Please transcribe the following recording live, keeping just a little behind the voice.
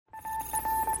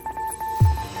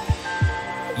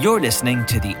You're listening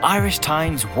to the Irish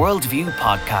Times Worldview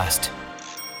podcast.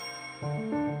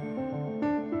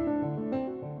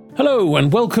 Hello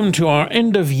and welcome to our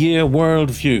end-of-year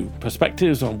Worldview,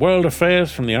 perspectives on world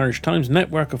affairs from the Irish Times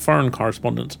network of foreign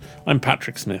correspondents. I'm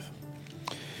Patrick Smyth.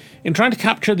 In trying to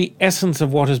capture the essence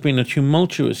of what has been a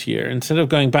tumultuous year, instead of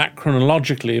going back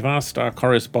chronologically, I've asked our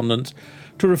correspondents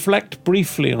to reflect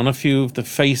briefly on a few of the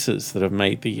faces that have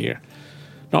made the year.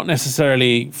 Not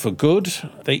necessarily for good,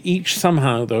 they each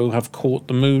somehow, though, have caught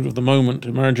the mood of the moment,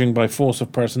 emerging by force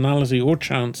of personality or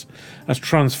chance as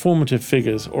transformative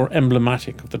figures or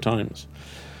emblematic of the times.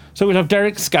 So we'll have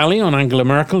Derek Scally on Angela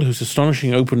Merkel, whose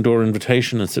astonishing open-door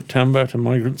invitation in September to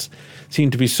migrants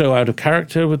seemed to be so out of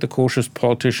character with the cautious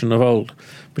politician of old,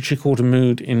 but she caught a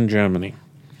mood in Germany.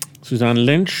 Suzanne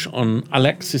Lynch on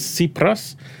Alexis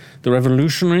Tsipras, the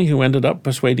revolutionary who ended up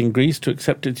persuading Greece to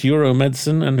accept its euro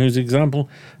medicine and whose example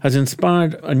has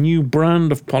inspired a new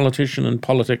brand of politician and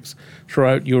politics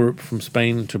throughout Europe from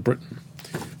Spain to Britain.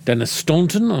 Dennis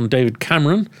Staunton on David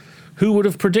Cameron, who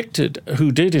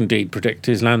did indeed predict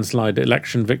his landslide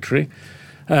election victory,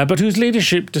 but whose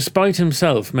leadership, despite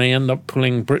himself, may end up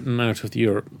pulling Britain out of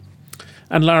Europe.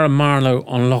 And Lara Marlowe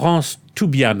on Laurence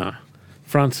Toubiana,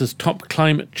 France's top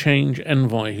climate change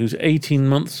envoy, whose 18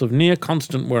 months of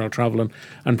near-constant world travel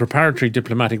and preparatory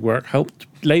diplomatic work helped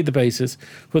lay the basis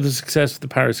for the success of the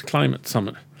Paris Climate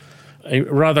Summit. A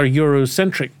rather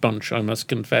Eurocentric bunch, I must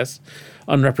confess.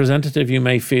 Unrepresentative, you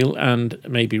may feel, and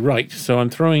may be right. So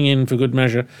I'm throwing in, for good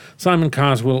measure, Simon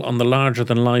Carswell on the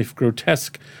larger-than-life,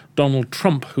 grotesque Donald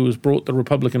Trump, who has brought the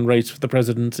Republican race for the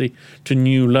presidency to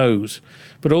new lows,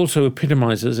 but also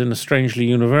epitomizes in a strangely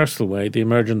universal way the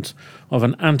emergence of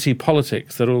an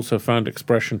anti-politics that also found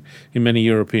expression in many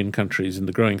European countries in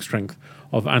the growing strength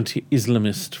of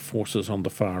anti-Islamist forces on the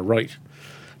far right.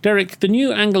 Derek, the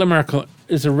new Angela Merkel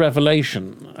is a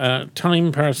revelation,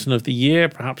 Time Person of the Year,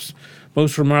 perhaps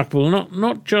most remarkable,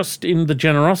 not just in the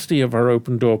generosity of her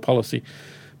open-door policy,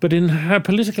 but in her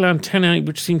political antennae,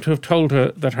 which seemed to have told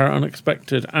her that her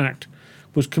unexpected act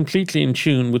was completely in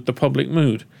tune with the public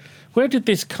mood. Where did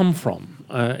this come from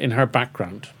in her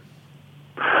background?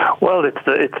 Well,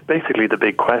 it's basically the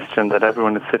big question that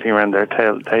everyone is sitting around their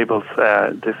tables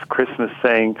this Christmas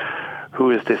saying, who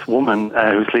is this woman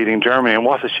who's leading Germany, and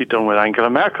what has she done with Angela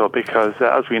Merkel? Because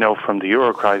as we know from the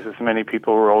Euro crisis, many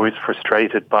people were always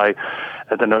frustrated by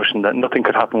the notion that nothing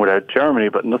could happen without Germany,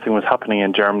 but nothing was happening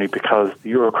in Germany because the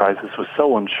Euro crisis was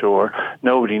so unsure.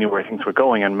 Nobody knew where things were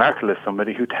going, and Merkel is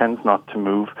somebody who tends not to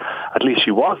move. At least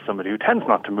she was somebody who tends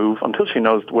not to move until she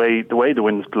knows the way the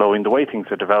wind's blowing, the way things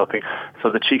are developing, so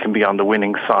that she can be on the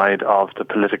winning side of the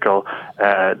political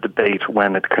debate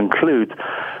when it concludes.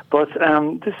 But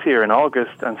this year in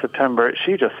August and September,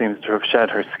 she just seems to have shed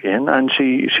her skin, and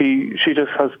she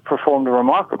just has performed a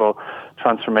remarkable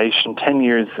transformation 10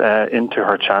 years into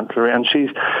her chancellery, and she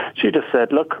just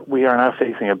said, look, we are now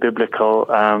facing a biblical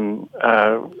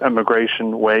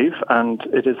immigration wave, and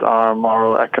it is our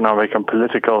moral, economic and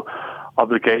political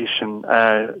obligation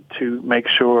to make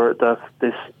sure that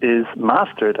this is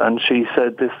mastered. And she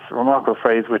said this remarkable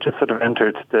phrase, which has sort of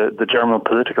entered the German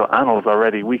political annals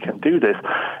already: we can do this.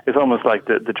 It's almost like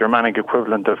the Germanic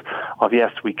equivalent of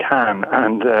yes, we can.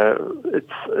 And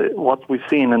it's what we've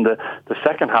seen in the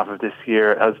second half of this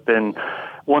year has been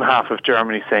one half of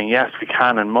Germany saying, yes, we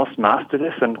can and must master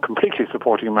this, and completely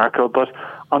supporting Merkel. But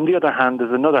on the other hand,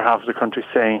 there's another half of the country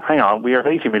saying, hang on, we are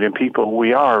 80 million people.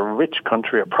 We are a rich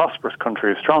country, a prosperous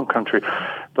country, a strong country.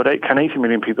 But can 80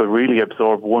 million people really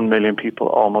absorb 1 million people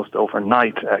almost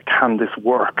overnight? Can this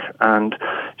work? And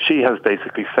she has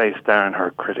basically faced down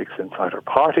her critics inside her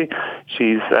party.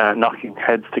 She's knocking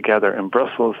heads together in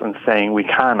Brussels and saying, we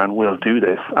can and will do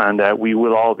this. And we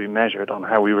will all be measured on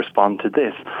how we respond to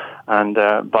this. And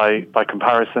by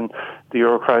comparison, the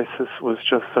Euro crisis was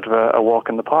just sort of a walk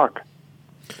in the park.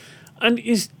 And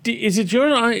is it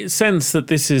your sense that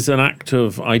this is an act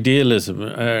of idealism,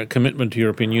 a commitment to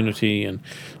European unity and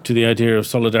to the idea of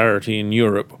solidarity in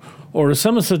Europe? Or is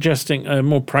someone suggesting a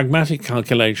more pragmatic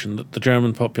calculation that the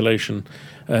German population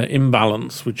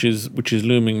imbalance, which is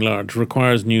looming large,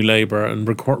 requires new labour and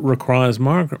requires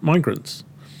migrants?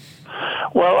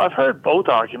 Well, I've heard both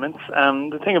arguments.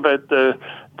 The thing about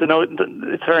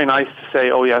it's very nice to say,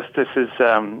 oh yes, this is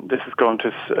going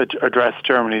to address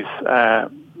Germany's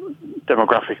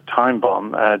demographic time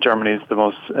bomb. Germany is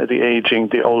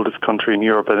the oldest country in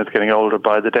Europe, and it's getting older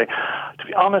by the day. To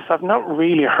be honest, I've not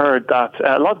really heard that.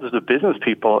 A lot of the business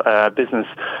people, business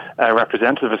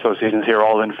representative associations here are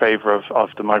all in favour of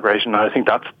the migration. And I think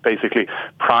that's basically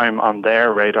prime on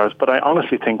their radars. But I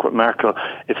honestly think with Merkel,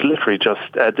 it's literally just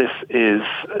this is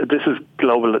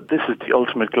global. This is the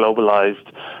ultimate globalized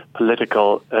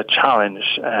political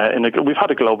challenge. We've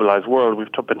had a globalized world.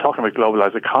 We've been talking about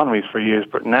globalized economies for years,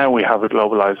 but now we have a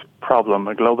globalized problem,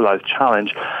 a globalized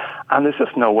challenge, and there's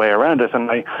just no way around it. And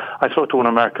I spoke to one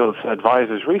of Merkel's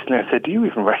advisors recently. I said, "Do you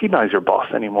even recognize your boss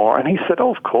anymore?" And he said,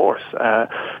 "Oh, of course.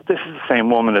 This is the same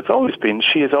woman it's always been.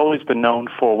 She has always been known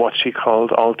for what she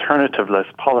called alternativeless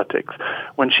politics.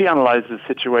 When she analyzes the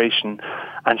situation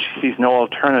and she sees no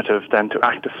alternative then to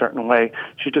act a certain way,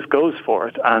 she just goes for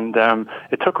it." And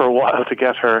it took her a while to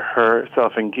get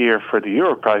herself in gear for the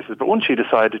euro crisis, but once she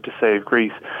decided to save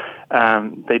Greece,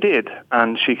 they did,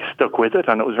 and she stuck with it,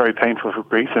 and it was very painful for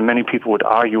Greece, and many people would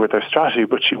argue with her strategy,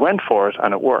 but she went for it,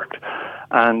 and it worked.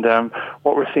 And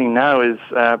what we're seeing now is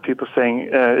people saying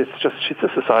she's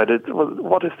just decided, well,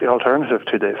 what is the alternative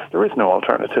to this? There is no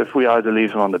alternative. We either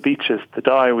leave them on the beaches to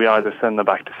die, we either send them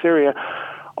back to Syria,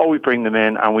 or we bring them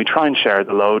in and we try and share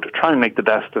the load, try and make the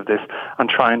best of this, and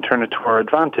try and turn it to our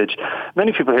advantage.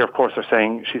 Many people here, of course, are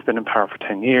saying she's been in power for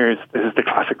 10 years. This is the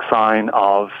classic sign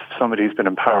of somebody who's been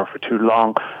in power for too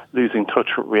long, losing touch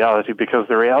with reality, because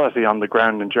the reality on the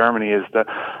ground in Germany is that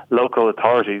local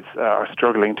authorities are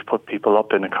struggling to put people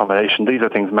up in accommodation. These are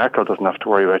things Merkel doesn't have to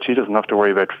worry about. She doesn't have to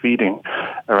worry about feeding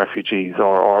refugees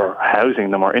or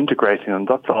housing them or integrating them.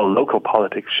 That's all local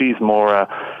politics. She's more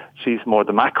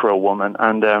the macro woman,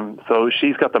 and so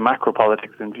she's got the macro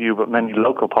politics in view, but many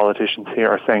local politicians here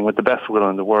are saying, with the best will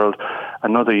in the world,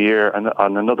 another year and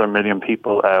another million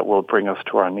people will bring us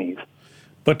to our knees.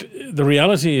 But the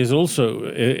reality is also,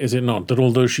 is it not, that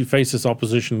although she faces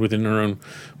opposition within her own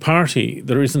party,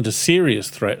 there isn't a serious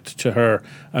threat to her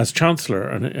as Chancellor,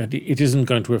 and it isn't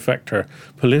going to affect her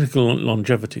political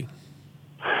longevity?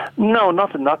 No,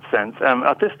 not in that sense.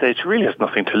 At this stage, she really has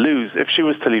nothing to lose. If she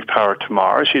was to leave power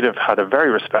tomorrow, she'd have had a very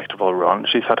respectable run.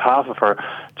 She's had half of her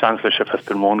chancellorship has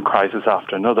been one crisis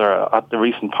after another. At the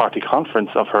recent party conference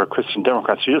of her Christian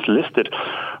Democrats, she just listed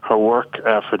her work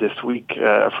for this week,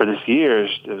 for this year.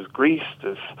 There's Greece,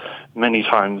 there's many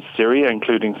times Syria,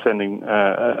 including sending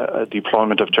a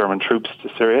deployment of German troops to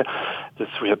Syria.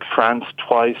 We had France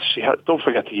twice. Don't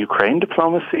forget the Ukraine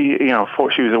diplomacy.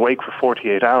 She was awake for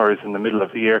 48 hours in the middle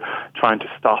of the year trying to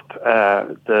stop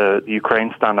the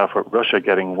Ukraine standoff with Russia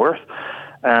getting worse.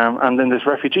 And then this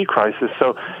refugee crisis.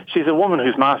 So she's a woman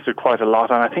who's mastered quite a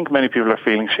lot, and I think many people are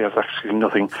feeling she has actually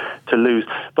nothing to lose.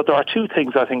 But there are two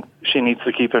things I think she needs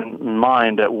to keep in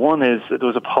mind. One is, there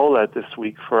was a poll out this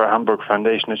week for a Hamburg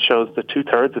Foundation. It shows that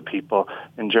 2/3 of people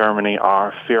in Germany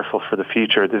are fearful for the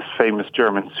future, this famous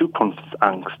German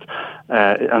Zukunftsangst.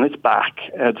 And it's back,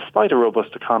 despite a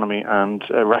robust economy and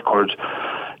a record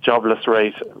jobless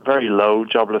rate, very low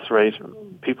jobless rate.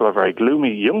 People are very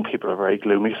gloomy. Young people are very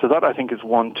gloomy. So that, I think, is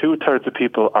one. 2/3 of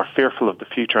people are fearful of the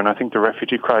future, and I think the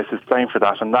refugee crisis is playing for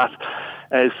that. And that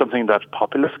is something that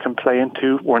populists can play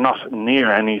into. We're not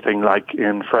near anything like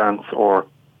in France or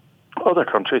other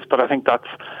countries, but I think that's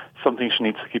something she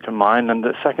needs to keep in mind. And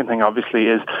the second thing, obviously,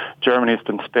 is Germany has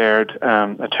been spared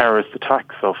a terrorist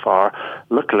attack so far.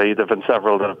 Luckily, there have been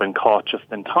several that have been caught just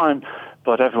in time,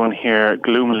 but everyone here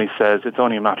gloomily says it's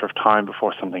only a matter of time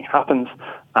before something happens.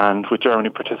 And with Germany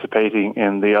participating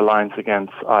in the alliance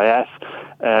against IS,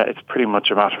 it's pretty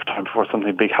much a matter of time before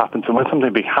something big happens. And when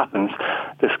something big happens,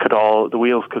 the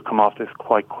wheels could come off this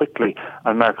quite quickly,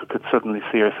 and Merkel could suddenly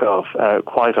see herself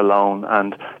quite alone,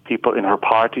 and people in her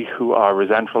party who are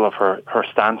resentful of her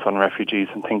stance on refugees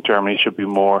and think Germany should be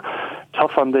more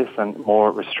tough on this and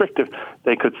more restrictive,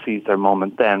 they could seize their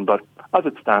moment then. But as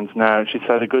it stands now, she's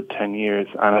had a good 10 years,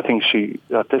 and I think she,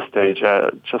 at this stage,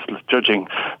 just judging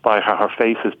by how her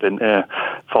face has been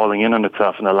falling in on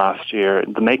itself in the last year,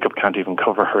 the makeup can't even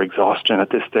cover her exhaustion at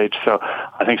this stage. So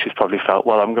I think she's probably felt,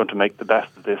 well, I'm going to make the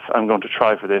best of this. I'm going to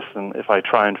try for this, and if I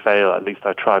try and fail, at least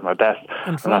I tried my best.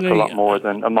 And that's a lot more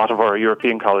than a lot of our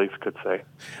European colleagues could say.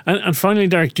 And finally,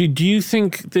 Derek, do you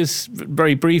think this,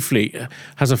 very briefly,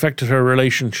 has affected her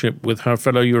relationship with her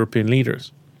fellow European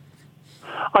leaders?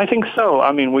 I think so.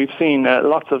 I mean, we've seen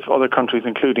lots of other countries,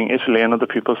 including Italy and other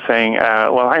people, saying,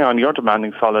 well, hang on, you're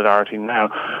demanding solidarity now,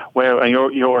 where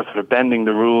you're sort of bending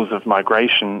the rules of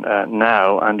migration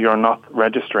now, and you're not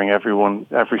registering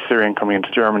every Syrian coming into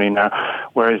Germany now,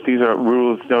 whereas these are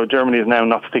rules. Germany is now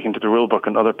not sticking to the rule book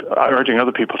and urging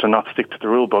other people to not stick to the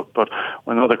rule book, but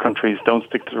when other countries don't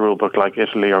stick to the rule book, like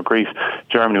Italy or Greece,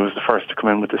 Germany was the first to come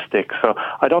in with the stick. So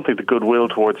I don't think the goodwill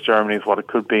towards Germany is what it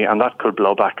could be, and that could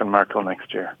blow back on Merkel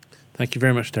next year. Thank you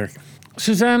very much, Derek.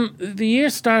 Suzanne, the year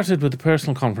started with a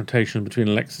personal confrontation between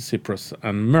Alexis Tsipras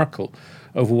and Merkel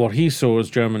over what he saw as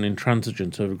German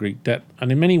intransigence over Greek debt,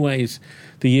 and in many ways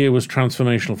the year was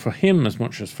transformational for him as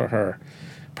much as for her.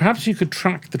 Perhaps you could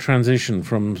track the transition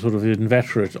from sort of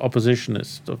inveterate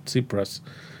oppositionist of Tsipras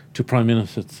to Prime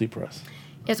Minister Tsipras.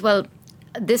 Yes, well,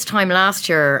 this time last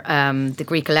year, the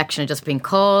Greek election had just been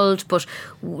called, but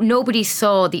nobody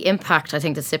saw the impact I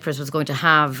think that Tsipras was going to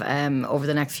have over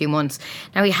the next few months.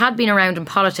 Now, he had been around in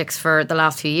politics for the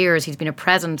last few years. He's been a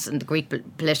presence in the Greek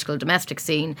political domestic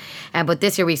scene, but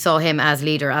this year we saw him as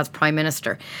leader, as Prime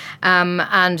Minister.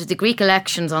 And the Greek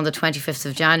elections on the 25th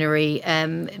of January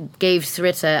gave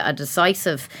Syriza a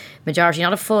decisive majority,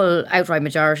 not a full outright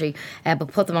majority, but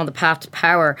put them on the path to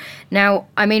power. Now,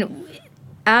 I mean,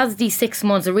 as the 6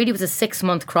 months, it really was a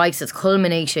 6-month crisis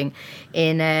culminating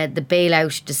in the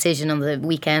bailout decision on the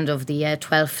weekend of the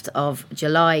 12th of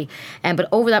July. But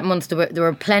over that month, there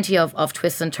were plenty of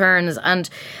twists and turns. And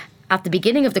at the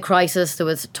beginning of the crisis, there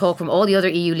was talk from all the other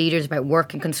EU leaders about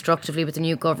working constructively with the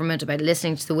new government, about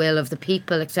listening to the will of the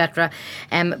people, etc.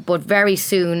 But very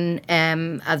soon,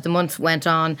 as the months went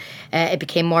on, it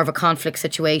became more of a conflict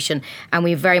situation. And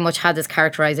we very much had this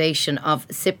characterisation of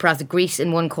Tsipras, Greece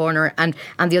in one corner, and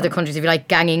the other countries, if you like,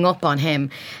 ganging up on him.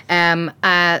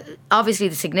 Obviously,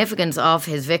 the significance of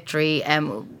his victory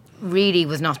really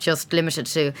was not just limited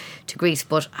to Greece,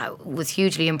 but was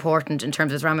hugely important in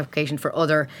terms of its ramification for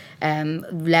other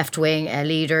left-wing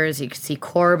leaders. You could see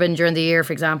Corbyn during the year,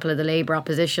 for example, of the Labour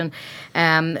opposition,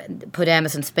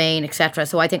 Podemos in Spain, etc.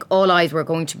 So I think all eyes were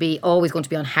always going to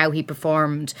be on how he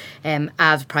performed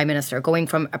as Prime Minister, going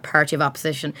from a party of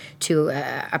opposition to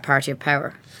a party of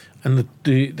power. And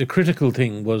the critical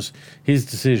thing was his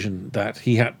decision that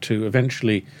he had to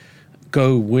eventually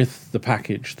go with the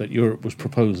package that Europe was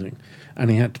proposing,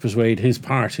 and he had to persuade his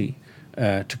party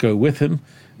to go with him,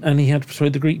 and he had to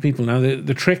persuade the Greek people. Now,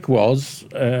 the trick was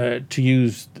to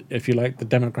use, if you like, the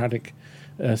democratic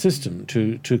system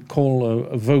to call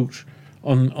a vote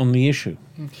on the issue.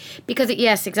 Because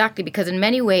in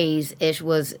many ways it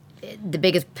was the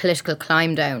biggest political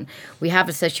climb down. We have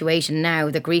a situation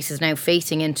now that Greece is now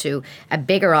facing into a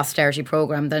bigger austerity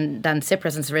programme than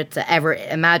Tsipras and Syriza ever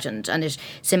imagined, and it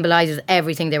symbolises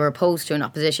everything they were opposed to in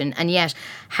opposition. And yet,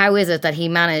 how is it that he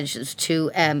manages to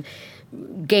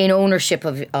gain ownership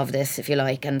of this, if you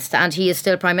like, and he is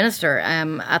still Prime Minister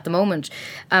at the moment.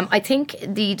 I think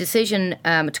the decision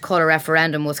to call a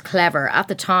referendum was clever. At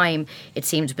the time, it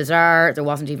seemed bizarre. There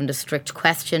wasn't even a strict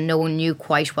question. No one knew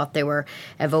quite what they were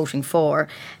voting for.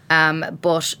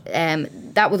 But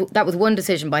that was one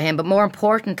decision by him. But more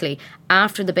importantly,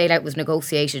 after the bailout was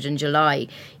negotiated in July,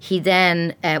 he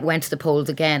then went to the polls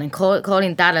again, and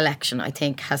calling that election, I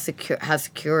think, has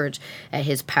secured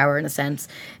his power in a sense,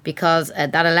 because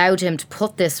that allowed him to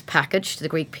put this package to the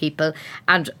Greek people,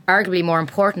 and arguably more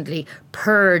importantly,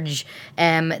 purge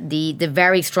the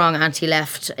very strong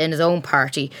anti-left in his own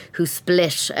party who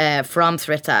split from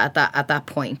Syriza at that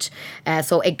point.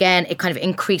 So again, it kind of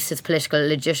increased his political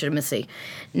legitimacy.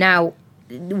 Now,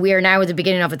 we are now at the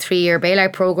beginning of a 3-year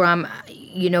bailout programme.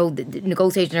 You know, the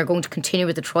negotiations are going to continue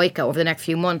with the Troika over the next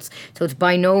few months. So it's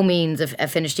by no means a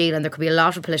finished deal, and there could be a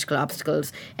lot of political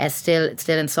obstacles still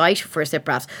in sight for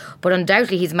Tsipras. But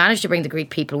undoubtedly, he's managed to bring the Greek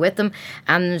people with him,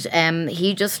 and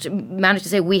he just managed to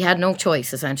say we had no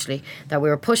choice, essentially, that we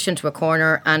were pushed into a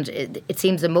corner, and it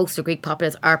seems that most of the Greek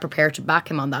populace are prepared to back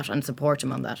him on that and support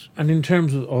him on that. And in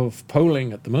terms of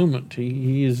polling at the moment,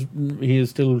 he is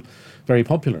still very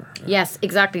popular. Yes,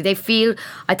 exactly. They feel,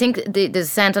 I think the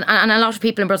sense, and a lot of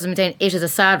people in Brussels maintain it is a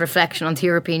sad reflection on the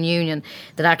European Union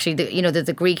that actually,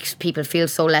 the Greek people feel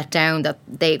so let down that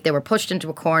they were pushed into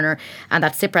a corner, and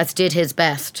that Tsipras did his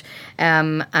best.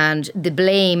 And the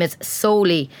blame is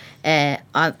solely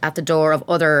at the door of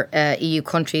other EU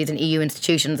countries and EU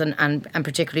institutions, and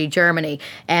particularly Germany.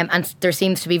 And there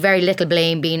seems to be very little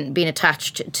blame being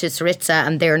attached to Syriza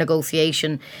and their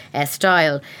negotiation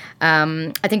style.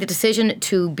 I think the decision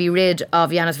to be rid of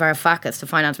Yanis Varoufakis, the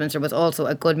finance minister, was also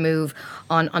a good move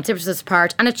on Tsipras's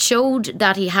part, and it showed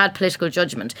that he had political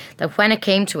judgment, that when it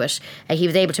came to it, he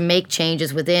was able to make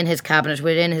changes within his cabinet,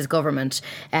 within his government.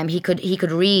 He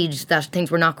could read that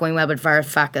things were not going well with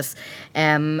Varoufakis,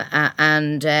 and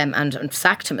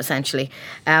sacked him essentially,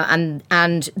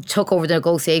 and took over the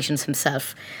negotiations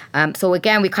himself. So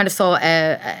again, we kind of saw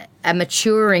a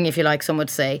maturing, if you like, some would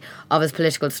say, of his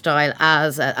political style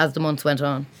as the months went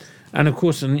on. And of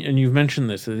course, and you've mentioned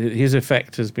this, his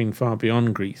effect has been far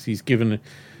beyond Greece. He's given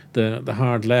the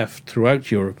hard left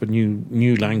throughout Europe a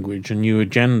new language, a new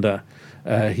agenda.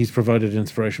 He's provided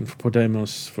inspiration for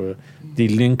Podemos, for Die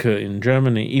Linke in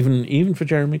Germany, even for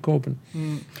Jeremy Corbyn.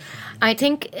 I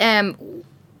think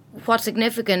what's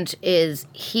significant is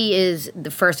he is the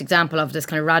first example of this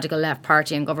kind of radical left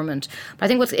party in government. But I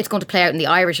think it's going to play out in the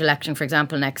Irish election, for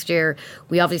example, next year.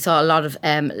 We obviously saw a lot of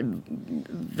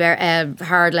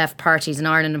hard left parties in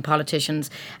Ireland and politicians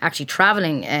actually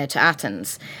travelling to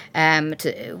Athens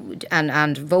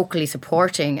and vocally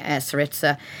supporting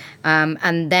Syriza.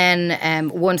 And then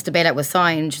once the bailout was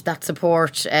signed, that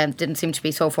support didn't seem to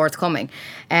be so forthcoming.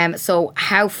 So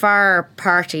how far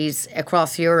parties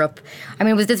across Europe, I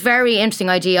mean, it was this very interesting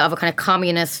idea of a kind of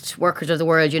communist workers of the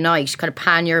world unite, kind of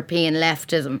pan-European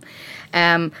leftism.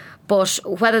 But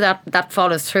whether that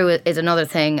follows through is another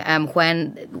thing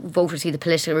when voters see the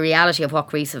political reality of what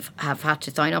Greece have had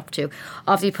to sign up to.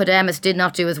 Obviously, Podemos did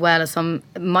not do as well as some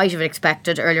might have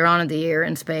expected earlier on in the year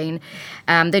in Spain.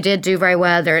 They did do very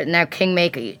well. Now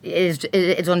Kingmaker is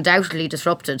undoubtedly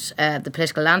disrupted the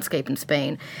political landscape in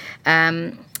Spain.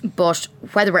 But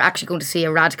whether we're actually going to see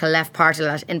a radical left party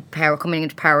in power coming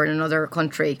into power in another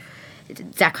country,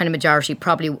 that kind of majority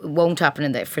probably won't happen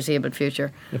in the foreseeable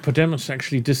future. Podemos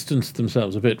actually distanced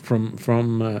themselves a bit from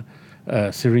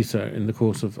Syriza in the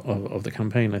course of the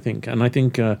campaign, I think. And I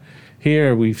think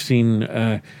here we've seen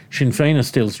Sinn Féin are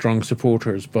still strong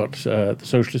supporters, but the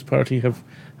Socialist Party have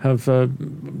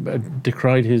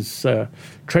decried his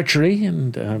treachery.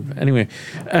 And anyway,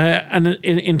 and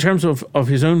in terms of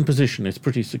his own position, it's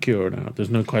pretty secure now.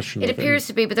 There's no question. It appears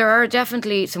to be, but there are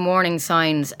definitely some warning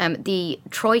signs. The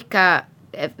Troika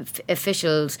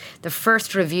officials, the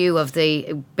first review of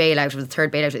the bailout, of the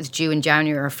third bailout, is due in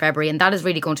January or February, and that is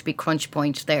really going to be crunch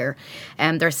point there.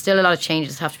 There's still a lot of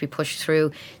changes that have to be pushed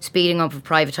through, speeding up of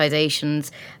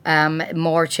privatisations,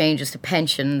 more changes to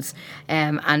pensions,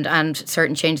 and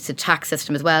certain changes to the tax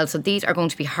system as well. So these are going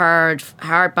to be hard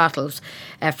battles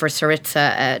for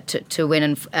Syriza to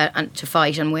win and to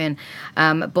fight and win.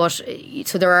 But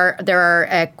so there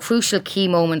are crucial key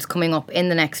moments coming up in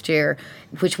the next year,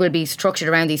 which will be structured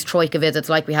around these Troika visits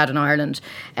like we had in Ireland.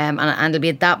 And it'll be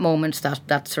at that moment that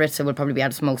Syriza will probably be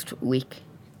at its most weak.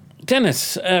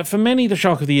 Dennis, for many, the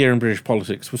shock of the year in British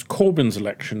politics was Corbyn's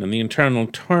election and the internal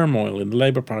turmoil in the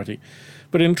Labour Party.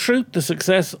 But in truth, the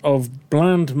success of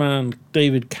bland man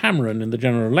David Cameron in the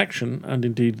general election, and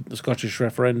indeed the Scottish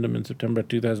referendum in September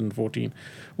 2014,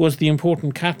 was the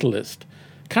important catalyst.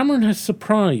 Cameron has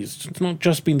surprised. It's not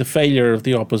just been the failure of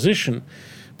the opposition,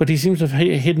 but he seems to have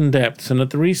hidden depths, and at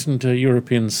the recent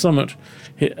European summit,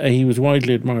 he was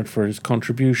widely admired for his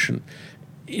contribution.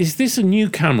 Is this a new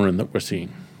Cameron that we're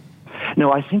seeing?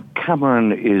 No, I think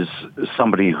Cameron is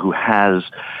somebody who has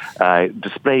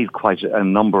displayed quite a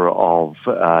number of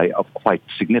quite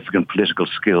significant political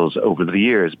skills over the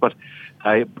years, but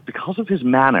because of his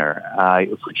manner,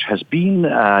 which has been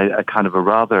a kind of a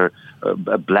rather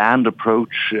bland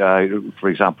approach, for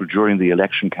example, during the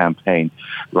election campaign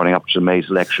running up to May's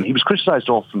election, he was criticised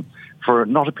often for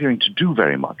not appearing to do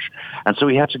very much. And so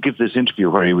he had to give this interview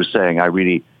where he was saying, I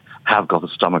really have got the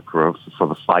stomach for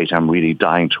the fight. I'm really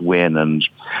dying to win, and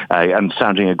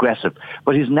sounding aggressive.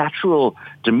 But his natural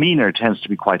demeanour tends to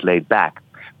be quite laid back.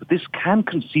 But this can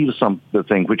conceal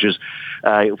something which is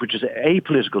a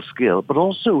political skill, but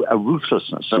also a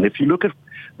ruthlessness. And if you look at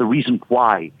the reason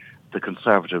why the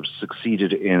Conservatives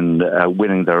succeeded in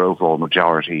winning their overall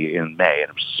majority in May, and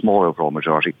it was a small overall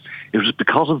majority, it was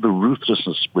because of the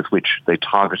ruthlessness with which they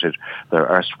targeted their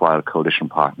erstwhile coalition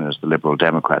partners, the Liberal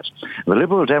Democrats. And the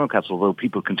Liberal Democrats, although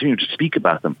people continue to speak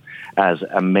about them as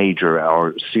a major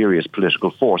or serious political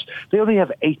force, they only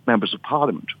have 8 members of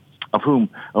Parliament, of whom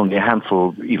only a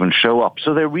handful even show up.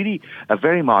 So they're really a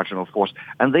very marginal force,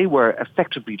 and they were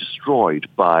effectively destroyed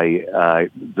by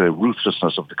the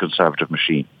ruthlessness of the Conservative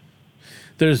machine.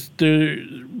 There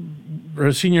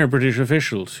are senior British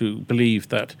officials who believe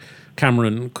that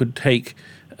Cameron could make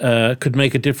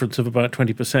a difference of about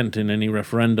 20% in any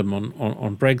referendum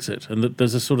on Brexit, and that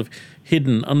there's a sort of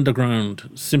hidden underground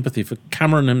sympathy for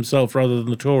Cameron himself rather than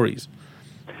the Tories.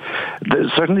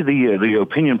 Certainly the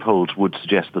opinion polls would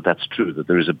suggest that that's true, that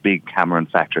there is a big Cameron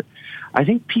factor. I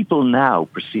think people now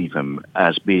perceive him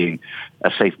as being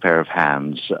a safe pair of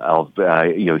hands.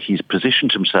 He's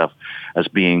positioned himself as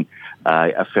being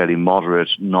a fairly moderate,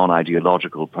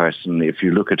 non-ideological person. If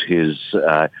you look at his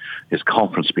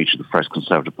conference speech at the first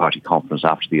Conservative Party conference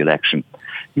after the election,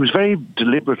 he was very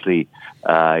deliberately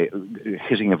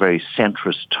hitting a very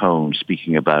centrist tone,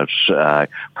 speaking about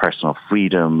personal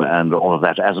freedom and all of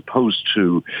that, as opposed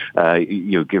to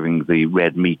giving the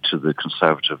red meat to the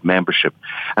Conservative membership.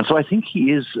 And so I think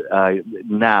he is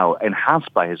now,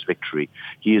 enhanced by his victory,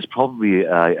 he is probably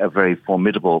a very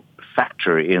formidable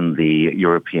factor in the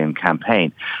European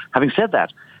campaign. Having said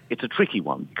that, it's a tricky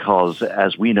one because,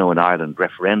 as we know in Ireland,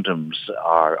 referendums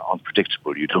are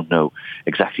unpredictable. You don't know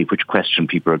exactly which question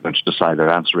people are going to decide they're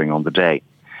answering on the day.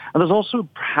 And there's also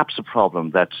perhaps a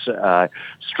problem that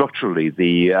structurally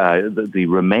the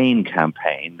Remain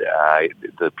campaign,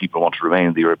 the people who want to remain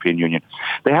in the European Union,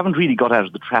 they haven't really got out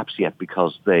of the traps yet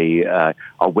because they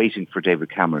are waiting for David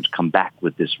Cameron to come back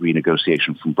with this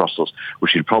renegotiation from Brussels,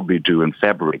 which he'll probably do in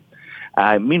February.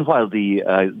 Meanwhile,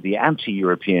 the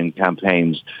anti-European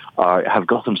campaigns have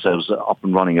got themselves up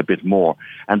and running a bit more,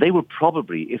 and they will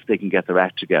probably, if they can get their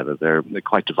act together, they're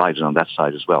quite divided on that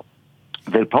side as well.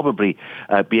 They'll probably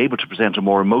be able to present a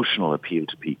more emotional appeal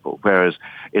to people, whereas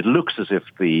it looks as if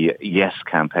the Yes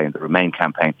campaign, the Remain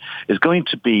campaign, is going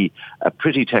to be a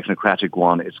pretty technocratic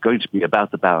one. It's going to be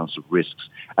about the balance of risks,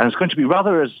 and it's going to be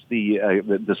rather as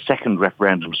the second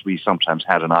referendums we sometimes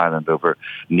had in Ireland over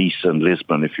Nice and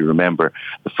Lisbon. If you remember,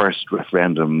 the first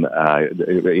referendum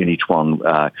in each one,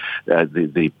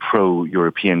 the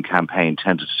pro-European campaign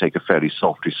tended to take a fairly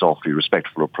softly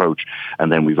respectful approach,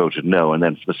 and then we voted no. And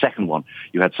then for the second one,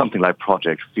 you had something like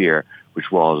Project Fear,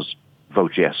 which was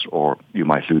vote yes or you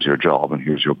might lose your job, and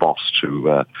here's your boss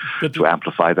to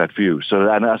amplify that view.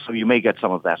 So you may get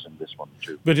some of that in this one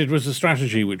too. But it was a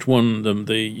strategy which won them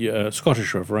the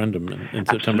Scottish referendum in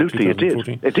September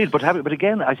 2014. It did. But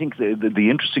again, I think the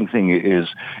interesting thing is,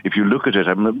 if you look at it,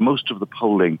 I mean, most of the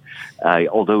polling,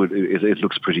 although it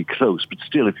looks pretty close, but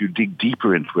still, if you dig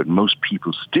deeper into it, most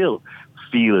people still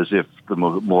feel as if the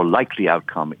more likely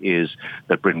outcome is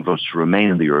that Britain votes to remain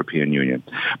in the European Union.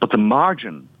 But the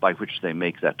margin by which they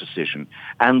make that decision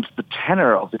and the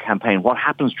tenor of the campaign, what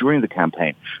happens during the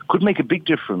campaign, could make a big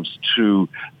difference to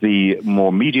the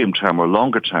more medium-term or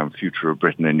longer-term future of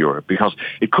Britain in Europe. Because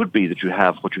it could be that you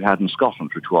have what you had in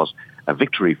Scotland, which was a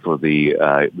victory for the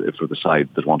side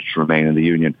that wanted to remain in the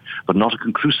Union, but not a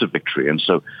conclusive victory. And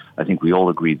so I think we all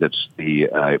agree that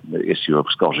the issue of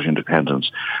Scottish independence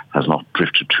has not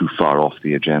drifted too far off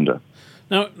the agenda.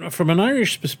 Now, from an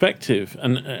Irish perspective,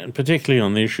 and particularly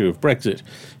on the issue of Brexit,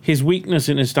 his weakness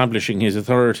in establishing his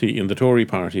authority in the Tory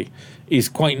party is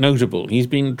quite notable. He's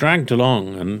been dragged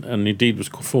along and indeed was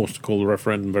forced to call the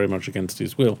referendum very much against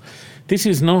his will. This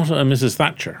is not a Mrs.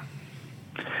 Thatcher.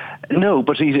 No,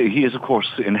 but he is, of course,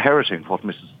 inheriting what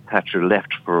Mrs. Thatcher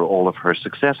left for all of her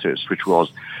successors, which was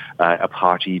a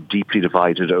party deeply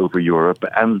divided over Europe.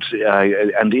 And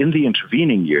in the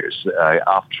intervening years,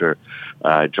 after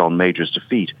John Major's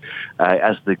defeat,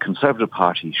 as the Conservative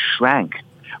Party shrank,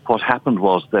 what happened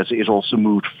was that it also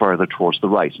moved further towards the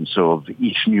right. And so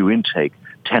each new intake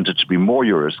tended to be more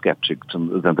Eurosceptic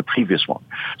than the previous one.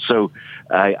 So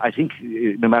I think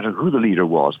no matter who the leader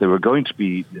was, they were going to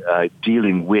be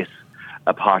dealing with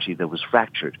a party that was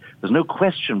fractured. There's no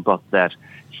question but that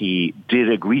he did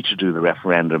agree to do the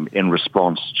referendum in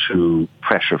response to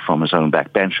pressure from his own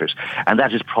backbenchers. And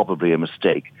that is probably a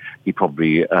mistake. He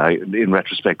probably, in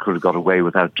retrospect, could have got away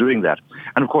without doing that.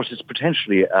 And of course, it's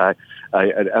potentially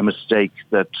a mistake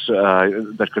that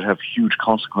could have huge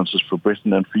consequences for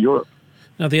Britain and for Europe.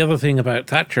 Now, the other thing about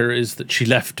Thatcher is that she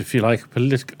left, if you like,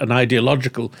 an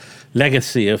ideological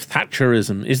legacy of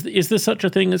Thatcherism. Is there such a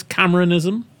thing as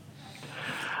Cameronism?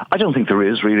 I don't think there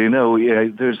is really. No,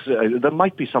 there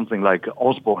might be something like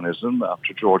Osborneism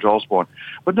after George Osborne,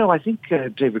 but no, I think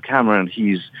David Cameron,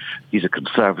 he's a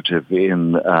conservative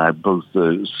in both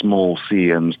the small C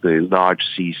and the large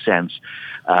C sense.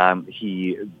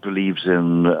 He believes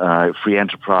in free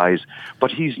enterprise, but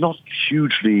he's not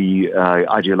hugely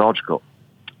ideological.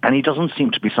 And he doesn't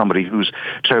seem to be somebody who's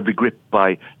terribly gripped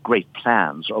by great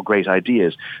plans or great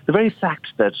ideas. The very fact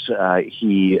that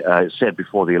he said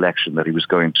before the election that he was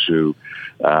going to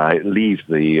leave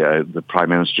the prime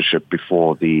ministership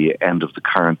before the end of the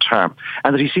current term,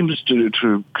 and that he seems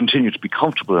to continue to be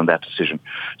comfortable in that decision,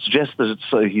 suggests that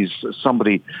he's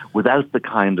somebody without the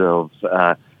kind of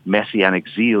messianic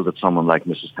zeal that someone like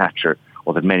Mrs. Thatcher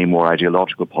or that many more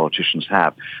ideological politicians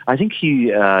have. I think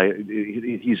he's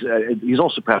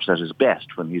also perhaps at his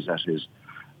best when he's at his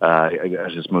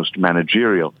most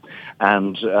managerial,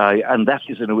 and that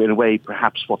is in a way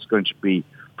perhaps what's going to be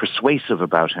persuasive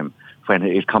about him when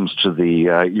it comes to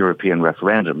the European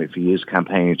referendum. If he is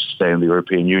campaigning to stay in the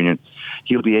European Union,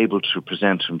 he'll be able to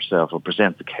present himself or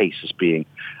present the case as being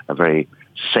a very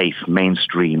safe,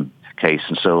 mainstream case.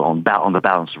 And so on the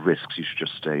balance of risks, he should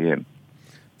just stay in.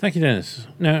 Thank you, Dennis.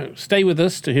 Now, stay with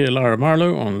us to hear Lara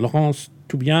Marlowe on Laurence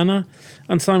Toubiana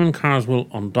and Simon Carswell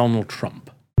on Donald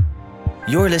Trump.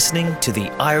 You're listening to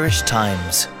the Irish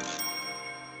Times.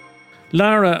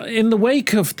 Lara, in the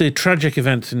wake of the tragic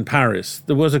events in Paris,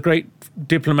 there was a great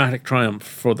diplomatic triumph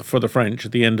for the French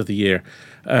at the end of the year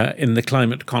in the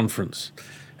climate conference.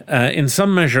 In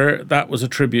some measure, that was a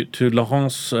tribute to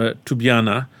Laurence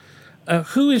Toubiana.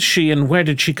 Who is she and where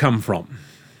did she come from?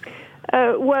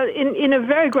 Well, in a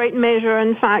very great measure,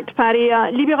 in fact, Paddy,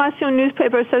 Libération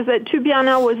newspaper says that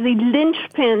Toubiana was the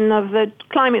linchpin of the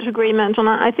climate agreement, and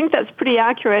I think that's pretty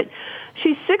accurate.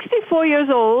 She's 64 years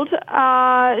old.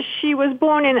 She was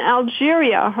born in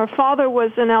Algeria. Her father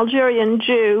was an Algerian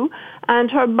Jew,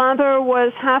 and her mother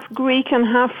was half Greek and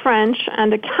half French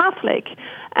and a Catholic.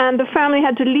 And the family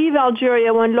had to leave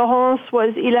Algeria when Laurence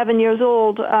was 11 years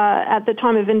old at the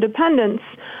time of independence.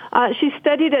 She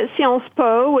studied at Sciences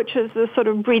Po, which is the sort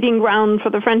of breeding ground for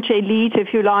the French elite,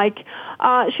 if you like.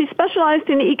 She specialized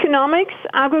in economics,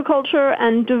 agriculture,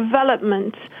 and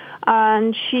development.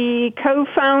 And she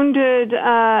co-founded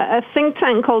a think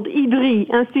tank called IDRI,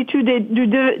 Institut du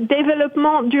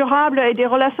Développement Durable et des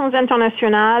Relations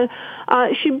Internationales.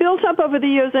 She built up over the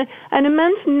years an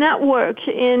immense network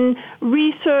in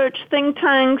research, think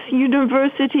tanks,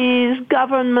 universities,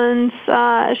 governments.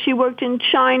 She worked in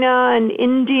China and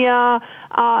India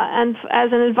and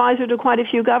as an advisor to quite a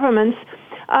few governments.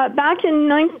 Back in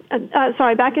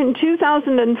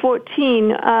 2014,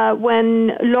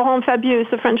 when Laurent Fabius,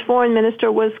 the French foreign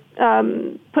minister, was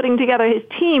putting together his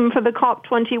team for the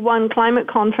COP21 climate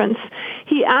conference,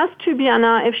 he asked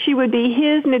Toubiana if she would be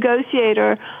his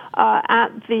negotiator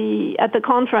at the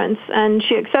conference, and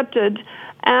she accepted.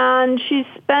 And she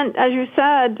spent, as you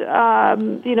said,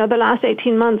 the last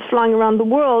 18 months flying around the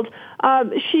world.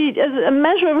 She, as a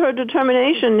measure of her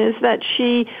determination, is that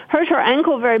she hurt her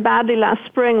ankle very badly last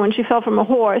spring when she fell from a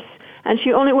horse, and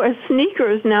she only wears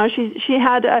sneakers now. She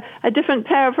had a different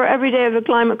pair for every day of the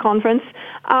climate conference.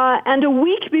 And a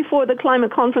week before the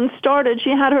climate conference started, she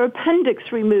had her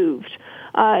appendix removed.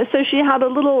 So she had a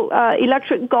little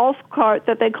electric golf cart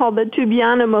that they called the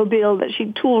Toubiana Mobile that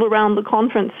she tooled around the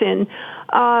conference in.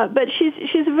 But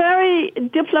she's very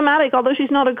diplomatic, although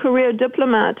she's not a career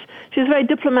diplomat. She's a very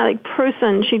diplomatic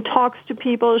person. She talks to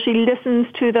people. She listens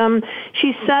to them.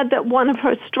 She said that one of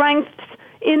her strengths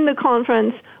in the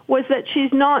conference was that she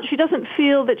doesn't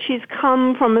feel that she's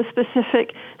come from a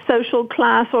specific social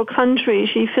class or country.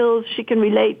 She feels she can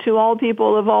relate to all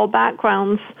people of all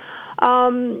backgrounds.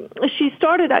 She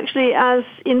started actually as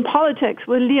in politics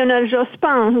with Lionel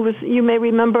Jospin, who was, you may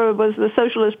remember, was the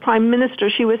socialist prime minister.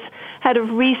 She was head of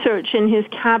research in his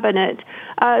cabinet.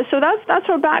 So that's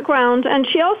her background. And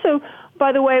she also,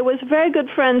 by the way, was very good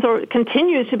friends, or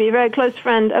continues to be a very close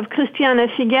friend, of Christiana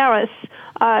Figueres,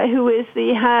 who is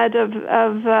the head of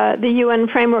the UN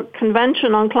Framework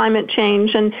Convention on Climate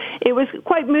Change. And it was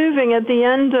quite moving at the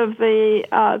end of the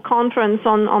conference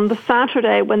on the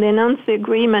Saturday when they announced the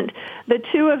agreement. The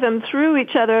two of them threw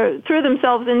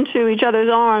themselves into each other's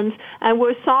arms and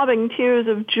were sobbing tears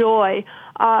of joy.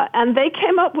 And they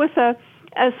came up with a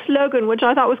slogan, which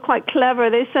I thought was quite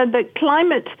clever. They said that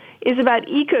climate is about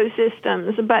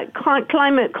ecosystems, but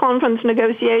climate conference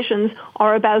negotiations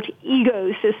are about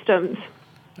egosystems.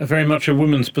 Very much a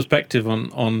woman's perspective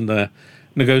on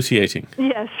negotiating.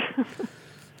 Yes.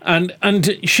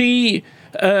 and she,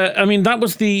 that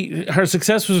was her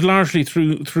success was largely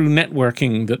through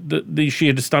networking that she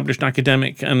had established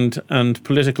academic and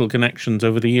political connections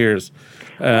over the years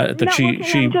that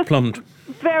she plumbed.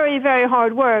 Very, very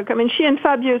hard work. I mean, she and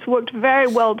Fabius worked very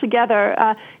well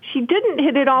together. She didn't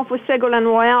hit it off with Ségolène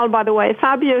Royal, by the way.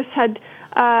 Fabius had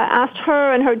asked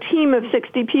her and her team of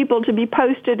 60 people to be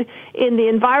posted in the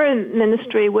Environment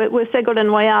Ministry with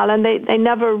Ségolène Royal, and they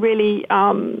never really,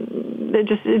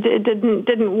 it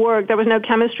didn't work. There was no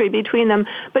chemistry between them.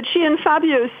 But she and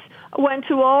Fabius went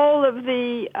to all of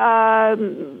the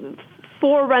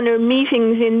forerunner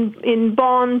meetings in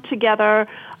Bonn together.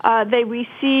 They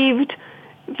received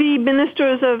the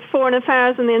ministers of foreign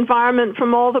affairs and the environment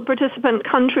from all the participant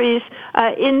countries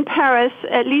in Paris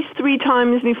at least 3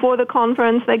 times before the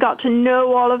conference. They got to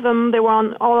know all of them. They were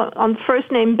on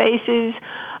first name basis.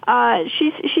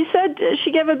 She said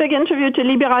she gave a big interview to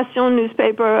Libération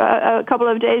newspaper a couple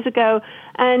of days ago,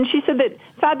 and she said that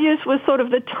Fabius was sort of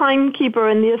the timekeeper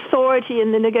and the authority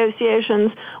in the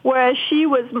negotiations, whereas she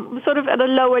was sort of at a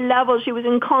lower level. She was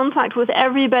in contact with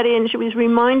everybody, and she was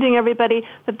reminding everybody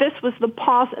that this was the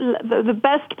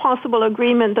best possible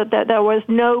agreement, that there was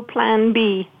no plan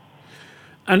B.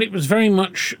 And it was very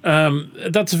much,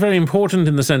 that's very important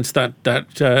in the sense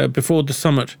that before the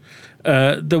summit,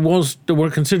 there were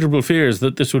considerable fears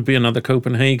that this would be another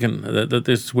Copenhagen, that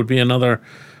this would be another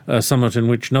summit in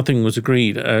which nothing was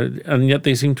agreed, and yet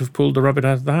they seem to have pulled the rabbit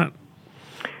out of the hat.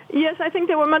 Yes, I think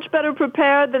they were much better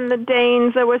prepared than the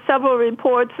Danes. There were several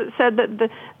reports that said that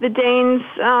the Danes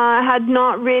had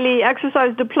not really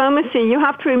exercised diplomacy. You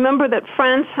have to remember that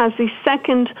France has the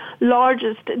second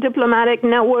largest diplomatic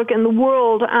network in the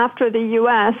world after the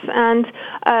U.S. And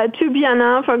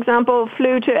Tubiana, for example,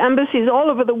 flew to embassies all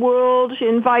over the world. She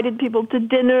invited people to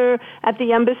dinner at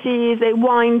the embassies. They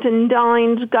wined and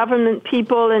dined government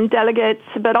people and delegates,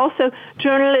 but also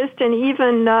journalists and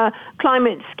even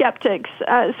climate skeptics.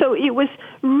 So it was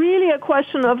really a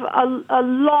question of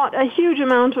a huge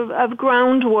amount of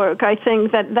groundwork, I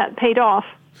think, that paid off.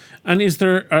 And is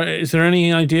there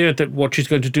any idea that what she's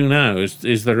going to do now?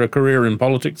 Is there a career in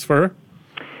politics for her?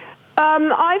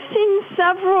 I've seen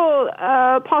several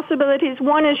possibilities.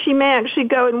 One is she may actually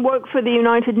go and work for the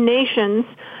United Nations.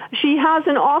 She has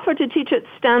an offer to teach at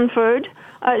Stanford.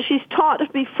 She's taught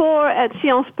before at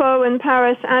Sciences Po in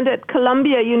Paris and at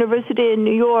Columbia University in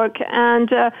New York.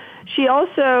 And she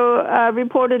also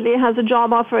reportedly has a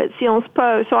job offer at Sciences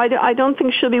Po. So I don't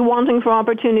think she'll be wanting for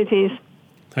opportunities.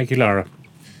 Thank you, Lara.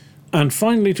 And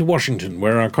finally to Washington,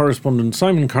 where our correspondent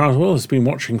Simon Carswell has been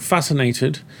watching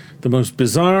fascinated the most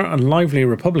bizarre and lively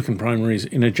Republican primaries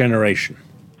in a generation.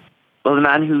 Well, the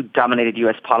man who dominated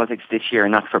U.S. politics this year,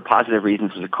 not for positive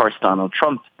reasons, was, of course, Donald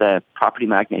Trump, the property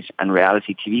magnate and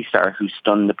reality TV star who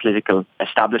stunned the political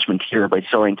establishment here by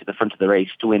soaring to the front of the race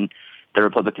to win the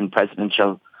Republican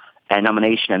presidential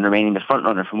nomination and remaining the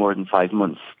frontrunner for more than 5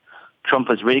 months. Trump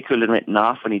was ridiculed and written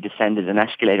off when he descended an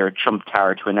escalator at Trump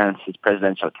Tower to announce his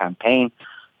presidential campaign.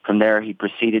 From there, he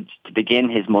proceeded to begin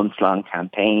his months-long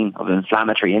campaign of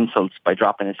inflammatory insults by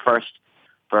dropping his first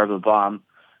verbal bomb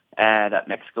that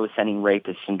Mexico is sending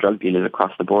rapists and drug dealers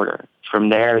across the border. From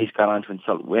there, he's gone on to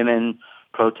insult women,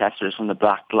 protesters from the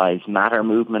Black Lives Matter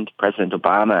movement, President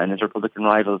Obama and his Republican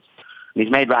rivals. And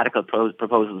he's made radical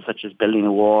proposals such as building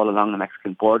a wall along the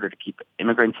Mexican border to keep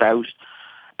immigrants out,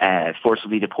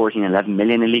 forcibly deporting 11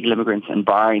 million illegal immigrants and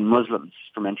barring Muslims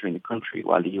from entering the country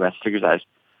while the U.S. figures out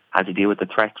how to deal with the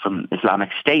threat from Islamic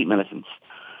State militants.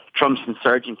 Trump's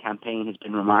insurgent campaign has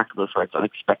been remarkable for its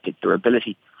unexpected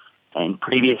durability. In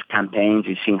previous campaigns,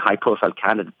 we've seen high-profile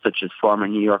candidates such as former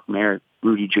New York Mayor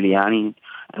Rudy Giuliani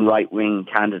and right-wing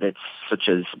candidates such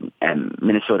as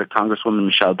Minnesota Congresswoman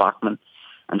Michelle Bachmann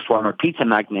and former pizza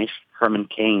magnate Herman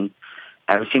Cain.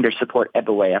 We've seen their support ebb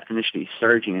away after initially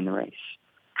surging in the race.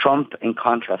 Trump, in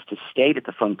contrast, has stayed at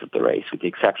the front of the race with the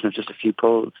exception of just a few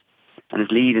polls, and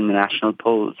his lead in the national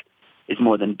polls is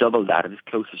more than double that of his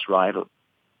closest rival.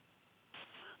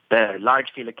 The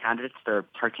large field of candidates, there are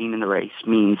 13 in the race,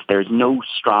 means there's no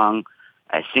strong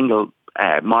single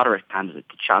moderate candidate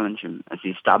to challenge him, as the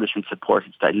establishment support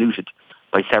is diluted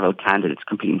by several candidates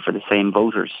competing for the same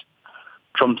voters.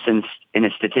 Trump's in a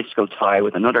statistical tie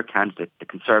with another candidate, the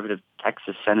conservative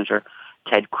Texas Senator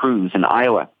Ted Cruz in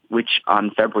Iowa, which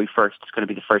on February 1st is going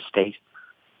to be the first state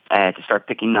to start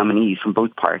picking nominees from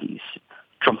both parties.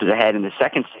 Trump is ahead in the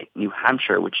second state, New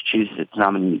Hampshire, which chooses its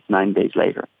nominees 9 days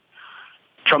later.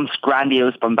 Trump's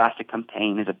grandiose, bombastic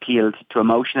campaign has appealed to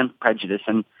emotion and prejudice,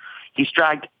 and he's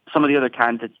dragged some of the other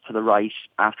candidates to the right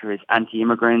after his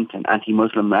anti-immigrant and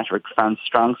anti-Muslim rhetoric found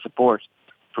strong support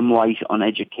from white,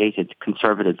 uneducated,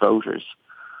 conservative voters.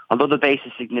 Although the base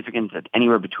is significant at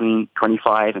anywhere between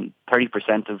 25 and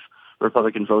 30% of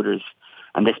Republican voters,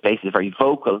 and this base is very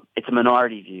vocal, it's a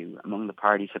minority view among the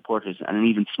party supporters and an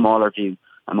even smaller view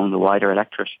among the wider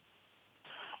electorate.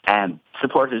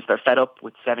 Supporters are fed up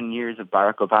with 7 years of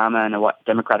Barack Obama and a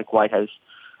Democratic White House,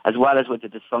 as well as with the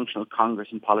dysfunctional Congress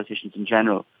and politicians in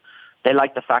general. They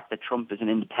like the fact that Trump is an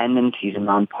independent, he's a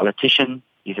non-politician,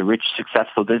 he's a rich,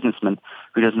 successful businessman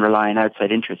who doesn't rely on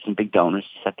outside interests and big donors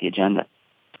to set the agenda.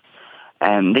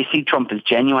 They see Trump as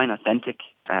genuine, authentic,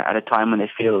 at a time when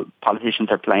they feel politicians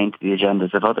are playing to the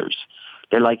agendas of others.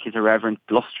 They like his irreverent,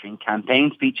 blustering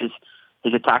campaign speeches,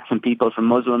 his attacks on people from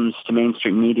Muslims to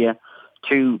mainstream media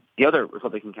to the other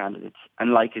Republican candidates,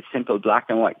 and like his simple black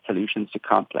and white solutions to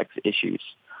complex issues.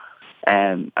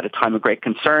 At a time of great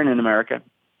concern in America,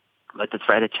 like the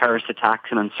threat of terrorist attacks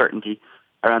and uncertainty,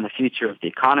 around the future of the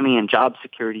economy and job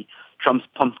security, Trump's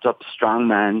pumped up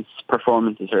strongman's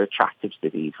performances are attractive to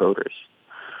these voters.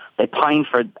 They pine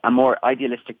for a more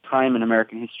idealistic time in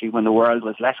American history when the world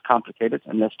was less complicated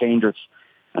and less dangerous,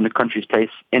 and the country's place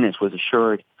in it was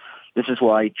assured. This is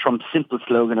why Trump's simple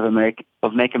slogan of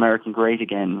Make America Great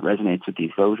Again resonates with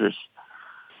these voters.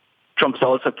 Trump's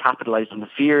also capitalized on the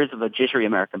fears of a jittery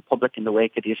American public in the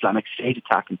wake of the Islamic State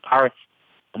attack in Paris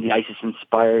and the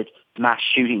ISIS-inspired mass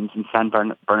shootings in San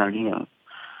Bernardino.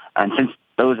 And since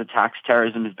those attacks,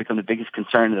 terrorism has become the biggest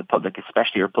concern of the public,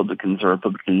 especially Republicans or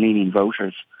Republican-leaning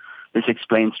voters. This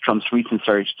explains Trump's recent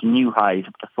surge to new highs,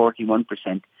 up to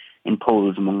 41% in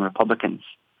polls among Republicans.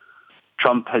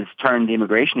 Trump has turned the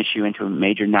immigration issue into a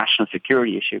major national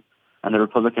security issue, and the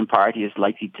Republican Party is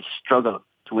likely to struggle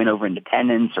to win over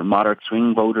independents or moderate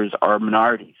swing voters or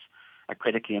minorities, a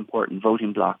critically important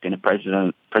voting bloc in a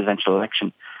presidential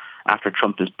election after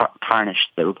Trump has tarnished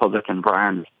the Republican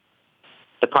brand.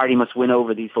 The party must win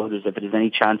over these voters if it has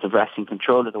any chance of wresting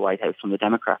control of the White House from the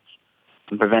Democrats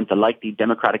and prevent the likely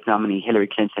Democratic nominee Hillary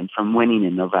Clinton from winning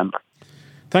in November.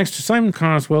 Thanks to Simon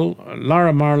Carswell,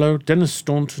 Lara Marlowe, Dennis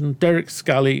Staunton, Derek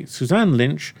Scally, Suzanne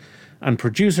Lynch, and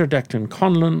producer Declan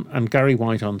Conlon and Gary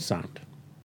White on sound.